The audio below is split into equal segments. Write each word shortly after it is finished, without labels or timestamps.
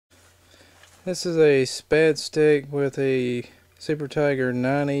This is a spad stick with a Super Tigre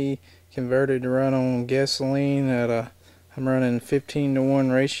 90 converted to run on gasoline I'm running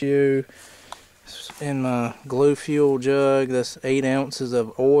 15:1 ratio. In my glow fuel jug, that's 8 ounces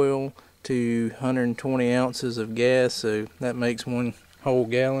of oil to 120 ounces of gas, so that makes 1 whole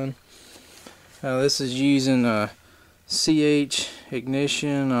gallon. This is using a CH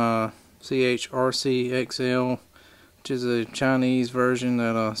ignition, CH RC which is a Chinese version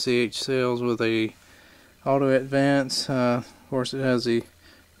that CH sells with a auto advance. Of course, it has a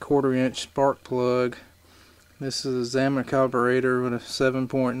 1/4-inch spark plug. This is a Zama carburetor with a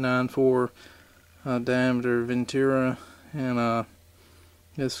 7.94 diameter Ventura, and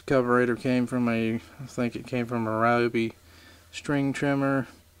this carburetor came from I think it came from a Ryobi string trimmer.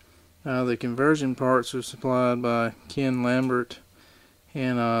 The conversion parts were supplied by Ken Lambert,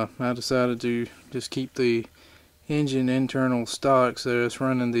 and I decided to just keep the engine internal stock, so it's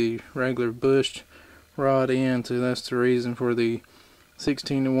running the regular bush rod in, so that's the reason for the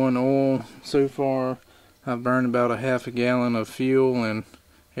 16:1 oil. So far I've burned about a half a gallon of fuel and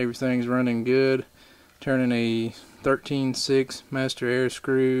everything's running good. Turning a 13.6 master air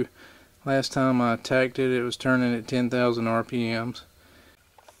screw. Last time I tacked it, it was turning at 10,000 RPMs.